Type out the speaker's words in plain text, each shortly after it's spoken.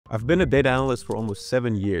I've been a data analyst for almost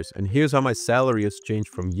 7 years, and here's how my salary has changed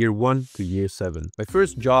from year 1 to year 7. My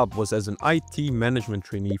first job was as an IT management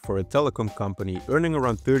trainee for a telecom company, earning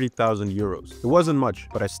around 30,000 euros. It wasn't much,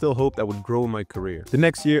 but I still hoped I would grow in my career. The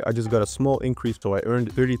next year, I just got a small increase, so I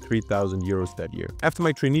earned 33,000 euros that year. After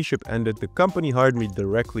my traineeship ended, the company hired me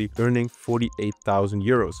directly, earning 48,000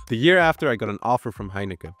 euros. The year after, I got an offer from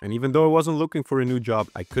Heineken, and even though I wasn't looking for a new job,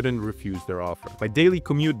 I couldn't refuse their offer. My daily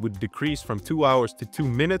commute would decrease from 2 hours to 2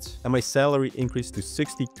 minutes, and my salary increased to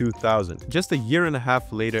 62,000. Just a year and a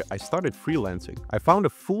half later, I started freelancing. I found a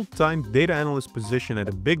full-time data analyst position at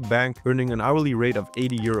a big bank, earning an hourly rate of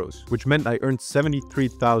 80 euros, which meant I earned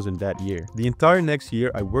 73,000 that year. The entire next year,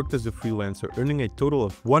 I worked as a freelancer, earning a total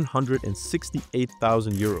of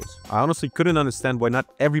 168,000 euros. I honestly couldn't understand why not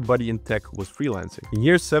everybody in tech was freelancing. In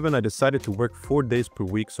year 7, I decided to work 4 days per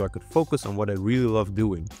week so I could focus on what I really love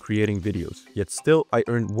doing, creating videos. Yet still, I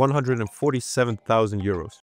earned 147,000 euros.